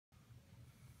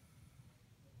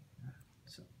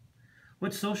So,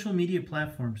 what social media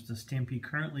platforms does Stampede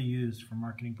currently use for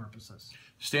marketing purposes?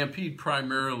 Stampede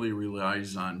primarily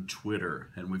relies on Twitter,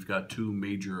 and we've got two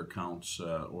major accounts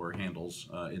or handles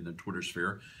in the Twitter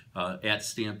sphere. At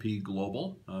Stampede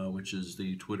Global, which is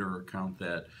the Twitter account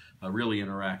that really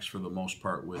interacts for the most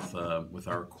part with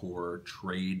our core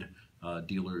trade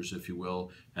dealers, if you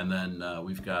will. And then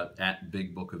we've got at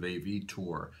Big Book of AV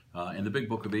Tour. And the Big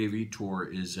Book of AV Tour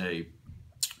is a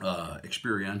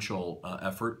experiential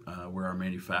effort where our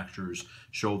manufacturers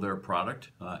show their product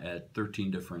at 13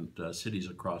 different cities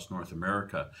across North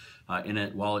America.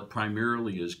 While it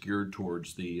primarily is geared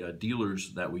towards the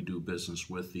dealers that we do business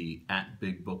with, the at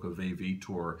Big Book of AV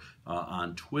Tour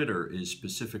on Twitter is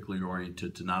specifically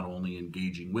oriented to not only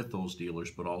engaging with those dealers,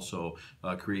 but also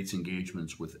creates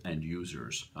engagements with end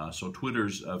users. So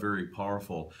Twitter's very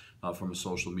powerful from a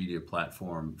social media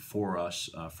platform for us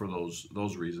for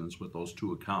those reasons with those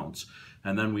two accounts.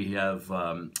 And then we have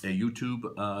a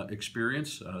YouTube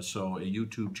experience, so a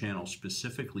YouTube channel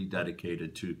specifically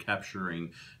dedicated to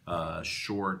capturing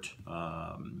short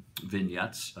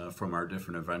vignettes from our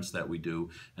different events that we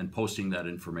do and posting that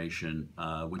information,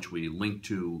 which we link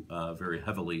to very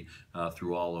heavily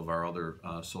through all of our other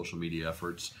social media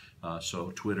efforts.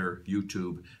 So Twitter,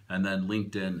 YouTube, and then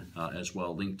LinkedIn as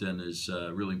well. LinkedIn is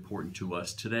really important to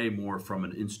us today, more from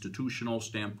an institutional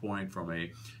standpoint, from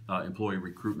a employee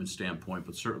recruitment standpoint,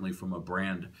 but certainly from a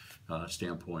brand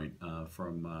standpoint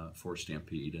for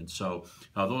Stampede. And so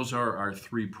those are our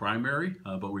three primary,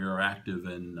 but we are active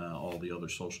in all the other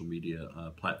social media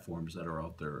platforms that are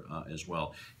out there as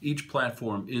well. Each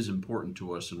platform is important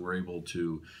to us, and we're able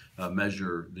to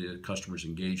measure the customer's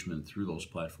engagement through those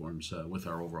platforms with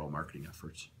our overall marketing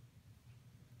efforts.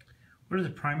 What are the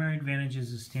primary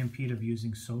advantages of Stampede of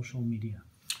using social media?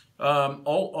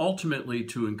 Ultimately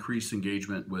to increase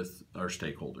engagement with our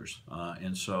stakeholders.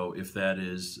 And so if that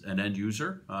is an end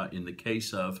user, in the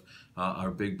case of our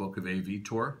Big Book of AV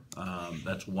Tour,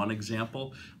 that's one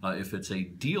example. If it's a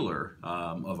dealer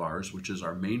of ours, which is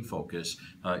our main focus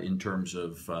in terms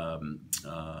of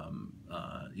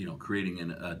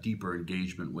creating a deeper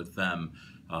engagement with them,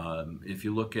 if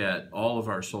you look at all of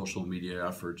our social media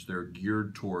efforts, they're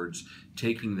geared towards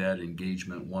taking that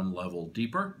engagement one level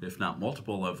deeper, if not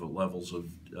multiple levels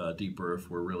of deeper if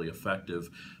we're really effective.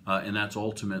 And that's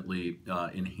ultimately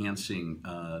enhancing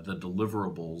the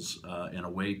deliverables and a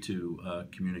way to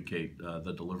communicate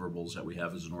the deliverables that we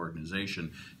have as an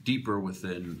organization deeper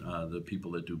within the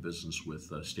people that do business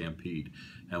with Stampede.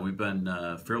 And we've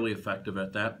been fairly effective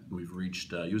at that. We've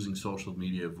reached, using social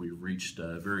media, we've reached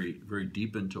very, very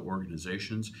deep into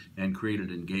organizations and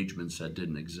created engagements that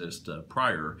didn't exist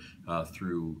prior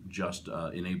through just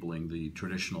enabling the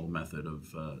traditional method of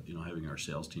having our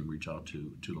sales team reach out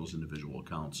to those individual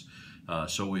accounts.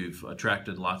 So we've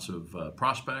attracted lots of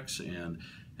prospects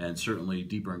and certainly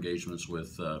deeper engagements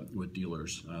with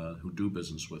dealers who do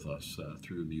business with us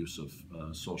through the use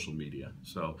of social media.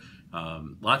 So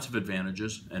lots of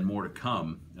advantages and more to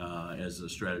come as the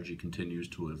strategy continues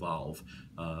to evolve,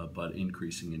 but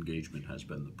increasing engagement has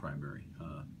been the primary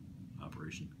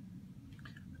operation.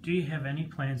 Do you have any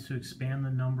plans to expand the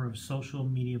number of social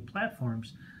media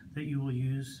platforms that you will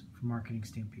use for marketing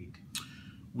Stampede?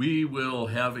 We will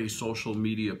have a social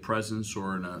media presence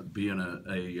or be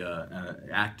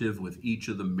active with each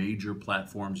of the major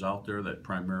platforms out there that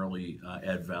primarily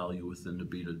add value within the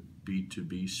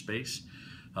B2B space.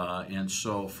 And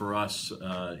so for us,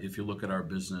 if you look at our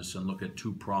business and look at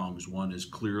two prongs, one is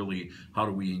clearly how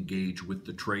do we engage with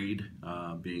the trade,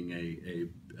 being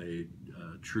a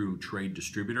true trade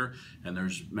distributor, and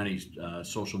there's many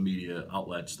social media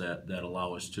outlets that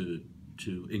allow us to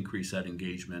increase that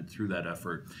engagement through that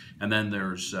effort. And then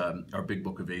there's our Big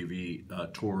Book of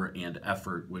AV Tour and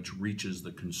effort, which reaches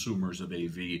the consumers of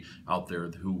AV out there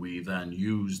who we then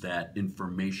use that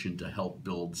information to help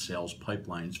build sales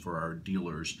pipelines for our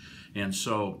dealers. And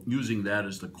so using that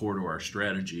as the core to our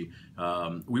strategy,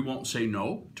 we won't say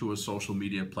no to a social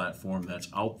media platform that's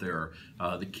out there.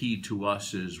 The key to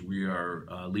us is we are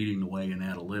leading the way in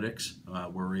analytics.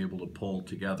 We're able to pull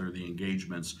together the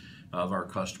engagements of our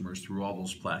customers through all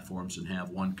those platforms and have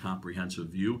one comprehensive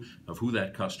view of who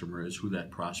that customer is, who that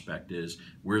prospect is,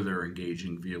 where they're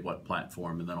engaging via what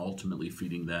platform, and then ultimately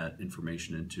feeding that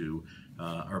information into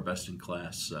our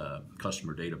best-in-class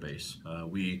customer database.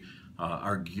 We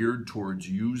are geared towards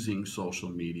using social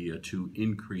media to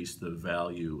increase the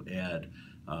value add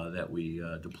that we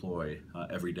deploy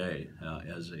every day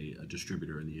as a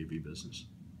distributor in the AV business.